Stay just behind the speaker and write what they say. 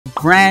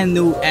brand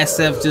new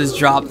SF just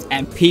dropped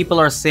and people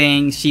are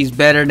saying she's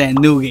better than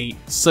Newgate.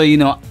 So you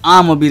know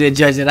I'm gonna be the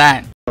judge of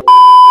that.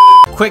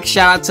 Quick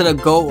shout out to the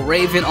GOAT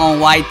Raven on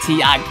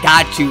YT. I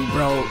got you,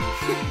 bro.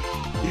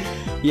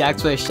 He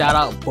asked for a shout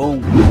out.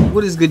 Boom.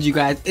 What is good, you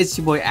guys? It's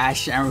your boy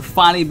Asher and we're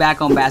finally back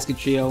on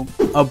Basketrio.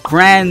 A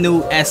brand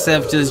new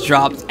SF just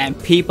dropped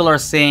and people are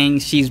saying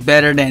she's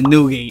better than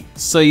Newgate.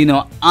 So you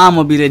know I'm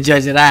gonna be the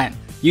judge of that.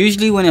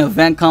 Usually when an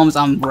event comes,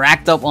 I'm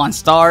racked up on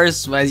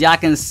stars, but as y'all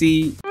can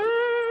see,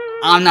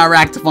 I'm not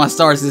racked up on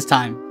stars this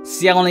time.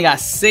 See, I only got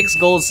 6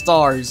 gold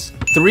stars,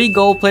 3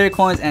 gold player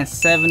coins, and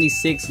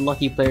 76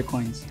 lucky player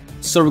coins.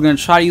 So we're gonna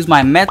try to use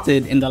my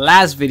method in the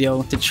last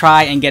video to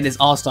try and get this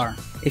all-star.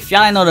 If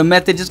y'all know the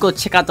method, just go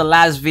check out the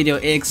last video.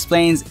 It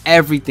explains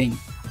everything.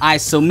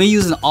 Alright, so me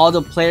using all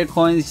the player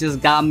coins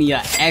just got me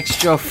an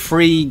extra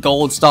free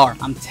gold star.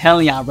 I'm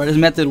telling y'all, bro, this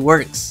method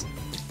works.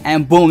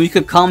 And boom, you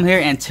could come here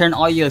and turn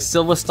all your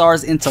silver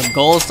stars into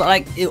gold stars.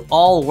 Like, it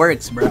all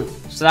works, bro.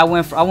 So I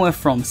went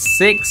from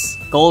 6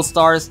 gold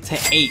stars to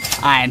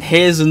 8. And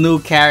here's a new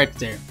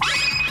character,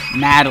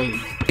 Natalie.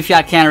 If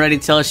y'all can't already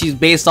tell, she's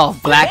based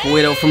off Black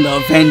Widow from the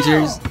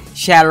Avengers.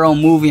 She had her own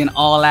movie and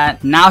all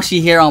that. Now she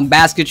here on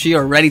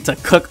Basketrio ready to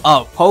cook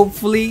up.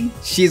 Hopefully,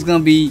 she's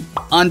gonna be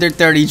under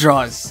 30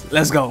 draws.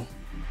 Let's go.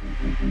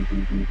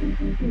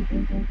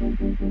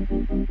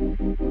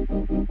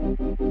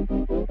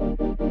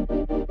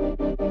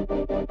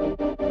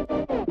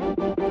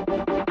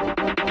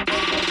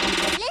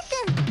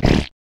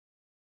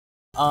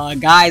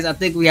 Guys, I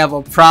think we have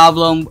a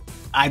problem.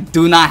 I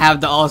do not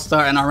have the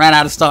all-star and I ran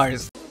out of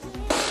stars.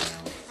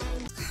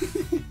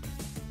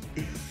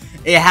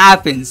 It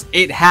happens.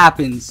 It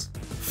happens.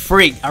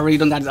 Freak. I really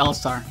don't got the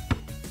all-star.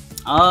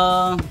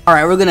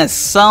 Alright, we're gonna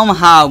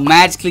somehow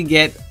magically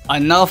get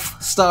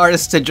enough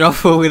stars to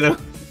drop a widow.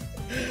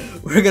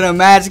 It's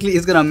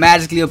gonna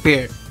magically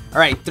appear.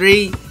 Alright,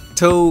 3,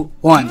 2,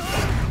 1.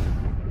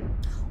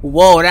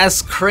 Whoa,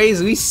 that's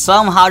crazy. We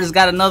somehow just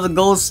got another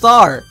gold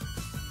star.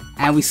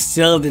 And we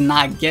still did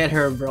not get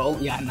her, bro.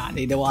 Yeah, nah,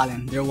 they're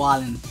wildin'. They're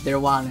wildin'. They're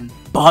wildin'.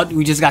 But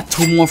we just got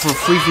 2 more for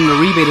free from the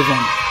rebate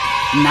event.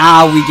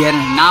 Now we getting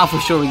it. Now for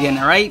sure we getting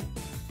it, right?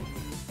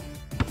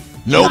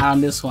 Nope. Not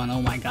on this one.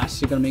 Oh my gosh,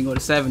 they're gonna make me go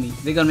to 70.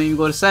 They're gonna make me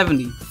go to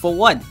 70. For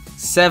what?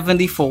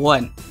 70 for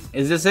what?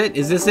 Is this it?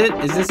 Is this it?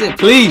 Is this it?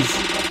 Please!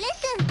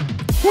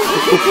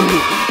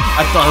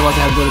 I thought I was about to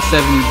have to go to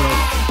 70,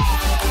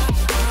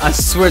 bro. I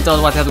swear I thought I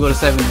was about to have to go to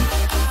 70.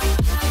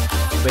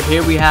 But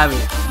here we have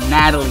it.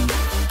 Natalie.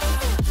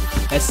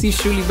 Let's see if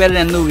she's really better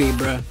than Newgate,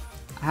 bro.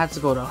 I had to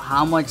go to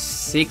how much?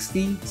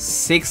 60?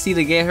 60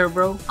 to get her,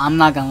 bro? I'm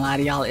not gonna lie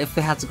to y'all. If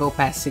it had to go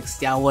past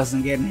 60, I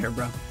wasn't getting her,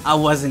 bro. I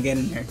wasn't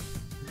getting her.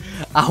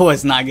 I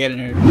was not getting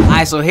her.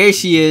 Alright, so here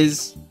she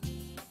is.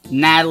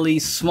 Natalie,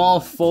 small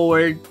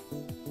forward.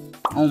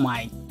 Oh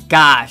my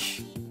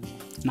gosh.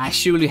 Nah,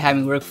 she really had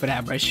me work for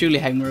that, bro. She really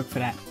had me work for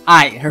that.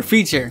 Alright, her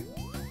feature.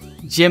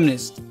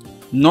 Gymnast.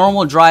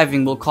 Normal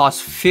driving will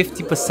cost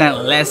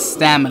 50% less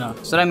stamina.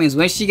 So that means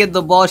when she get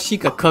the ball, she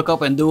could cook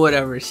up and do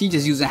whatever. She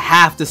just using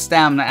half the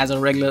stamina as a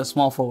regular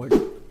small forward.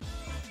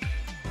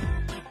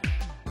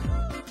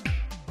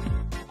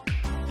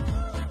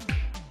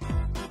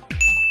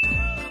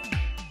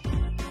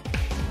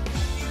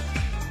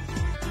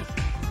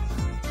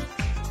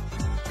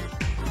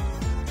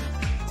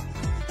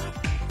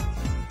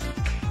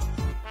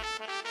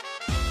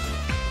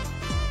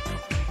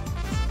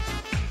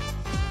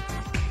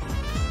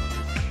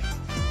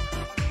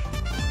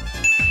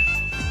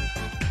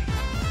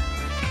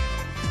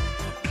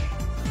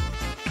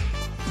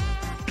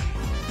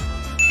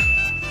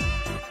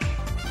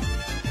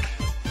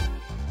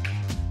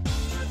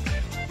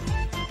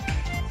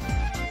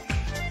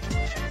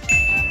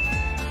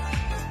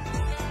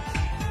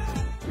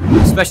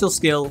 Special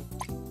skill,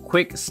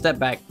 quick step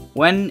back.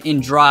 When in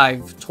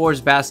drive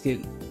towards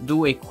basket,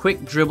 do a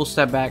quick dribble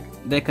step back,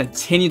 then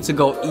continue to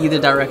go either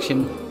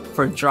direction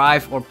for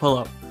drive or pull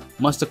up.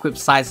 Must equip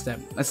sidestep.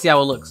 Let's see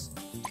how it looks.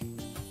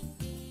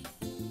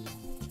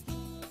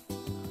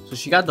 So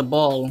she got the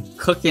ball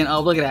cooking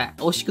up. Look at that.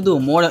 Oh, she could do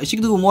it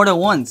more than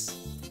once.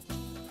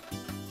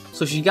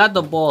 So she got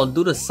the ball,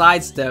 do the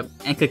sidestep,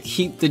 and could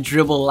keep the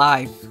dribble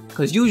alive.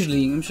 Cause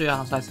usually, let me show you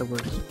how sidestep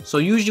works. So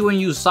usually when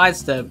you use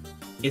sidestep,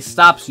 it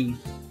stops you.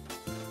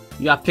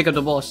 You gotta pick up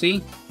the ball,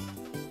 see?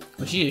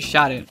 But she just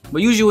shot it.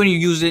 But usually when you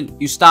use it,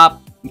 you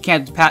stop. You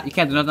can't do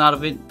nothing out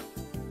of it.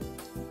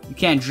 You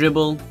can't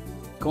dribble. You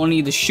can only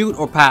either shoot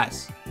or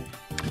pass.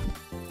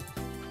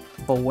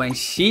 But when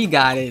she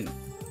got it,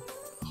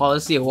 oh,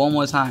 let's see it one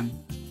more time.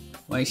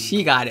 When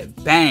she got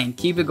it, bang,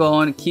 keep it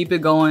going, keep it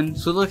going.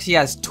 So look, she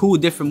has 2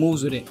 different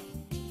moves with it.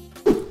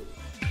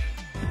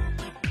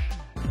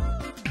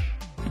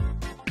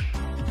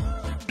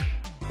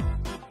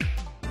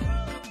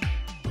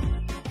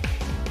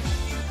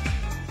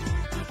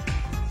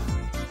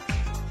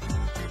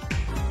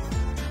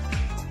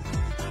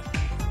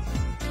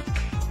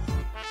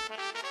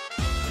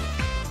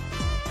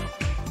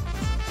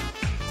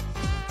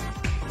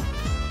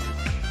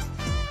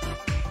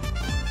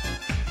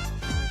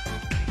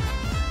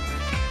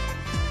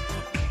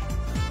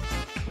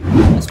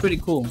 pretty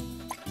cool.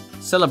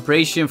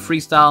 Celebration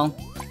freestyle.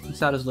 Let's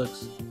see how this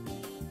looks.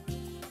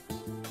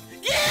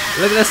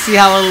 Let's see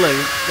how it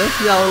looks. Let's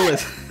see how it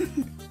looks.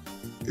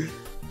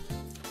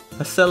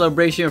 A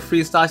celebration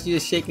freestyle. She's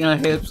just shaking her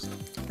hips.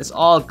 It's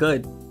all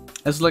good.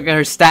 Let's look at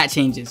her stat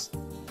changes.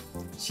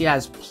 She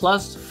has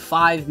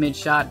 +5 mid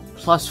shot,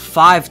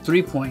 +5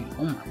 3-point.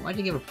 Oh my, why'd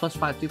you give her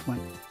 +5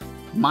 3-point?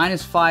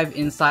 -5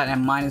 inside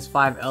and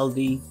 -5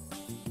 LD.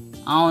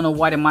 I don't know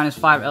why the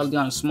 -5 LD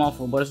on a small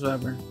foot, but it's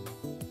whatever.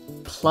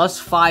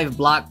 +5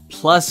 block,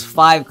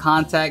 +5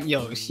 contact.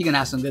 Yo, she gonna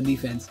have some good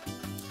defense.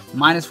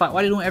 -5.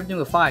 Why are you doing everything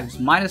with 5s?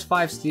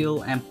 -5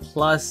 steal and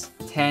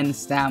 +10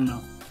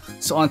 stamina.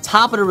 So on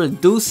top of the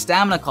reduced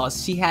stamina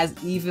cost, she has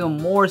even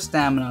more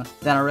stamina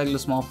than a regular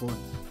small forward.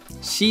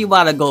 She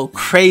about to go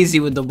crazy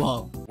with the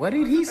ball. What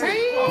did he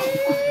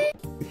say?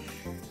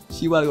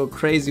 She about to go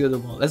crazy with the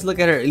ball. Let's look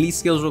at her elite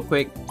skills real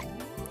quick.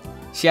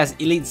 She has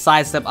elite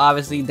sidestep,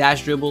 obviously,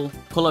 dash dribble,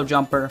 pull-up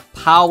jumper,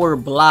 power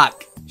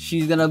block.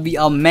 She's gonna be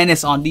a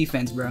menace on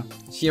defense, bro.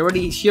 She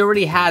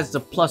already has the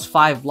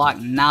 +5 block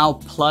now,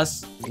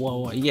 plus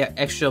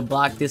extra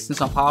block distance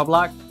on power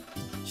block.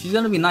 She's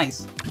gonna be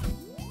nice.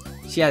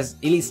 She has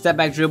elite step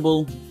back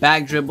dribble,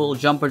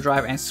 jumper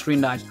drive, and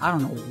screen dodge. I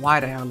don't know why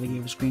the hell they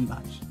gave her screen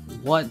dodge.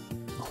 What?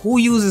 Who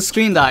uses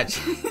screen dodge?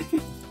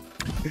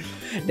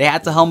 They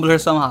had to humble her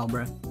somehow,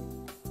 bro.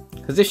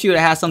 Because if she would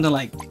have had something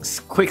like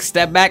quick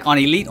step back on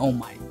elite, oh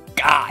my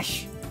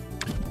gosh.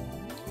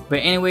 But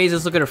anyways,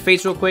 let's look at her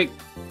face real quick.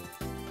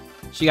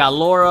 She got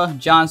Laura,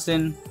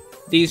 Johnson,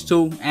 these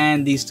two,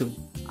 and these two.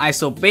 Alright,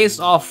 so based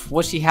off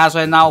what she has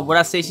right now, would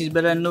I say she's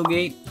better than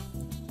Newgate?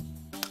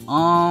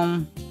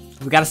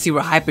 We gotta see her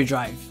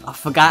hyperdrive. I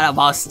forgot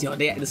about steal.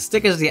 The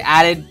stickers they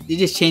added, they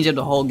just changed up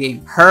the whole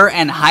game. Her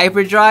and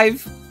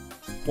hyperdrive,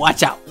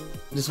 watch out.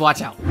 Just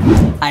watch out.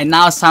 Alright,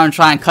 now it's time to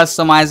try and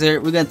customize her.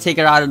 We're gonna take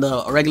her out of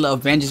the regular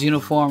Avengers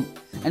uniform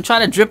and try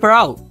to drip her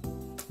out.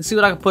 Let's see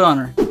what I can put on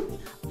her.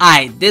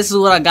 Alright, this is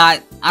what I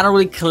got. I don't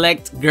really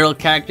collect girl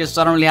characters,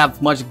 so I don't really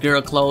have much girl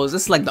clothes.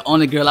 This is like the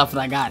only girl outfit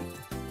I got.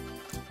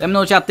 Let me know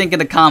what y'all think in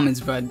the comments,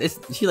 bro.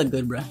 She look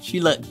good, bro. She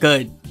look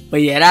good.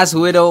 But yeah, that's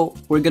Widow.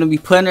 We're gonna be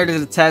putting her to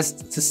the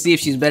test to see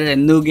if she's better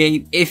than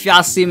Newgate. If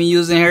y'all see me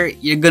using her,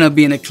 you're gonna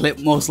be in a clip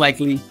most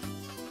likely.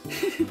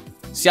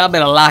 So y'all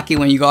better lock it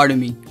when you guarding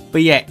me.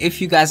 But yeah,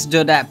 if you guys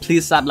enjoyed that,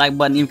 please slap the like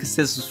button, even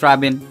consider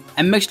subscribing,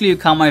 and make sure you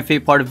comment on your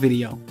favorite part of the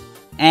video.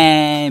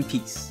 And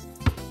peace.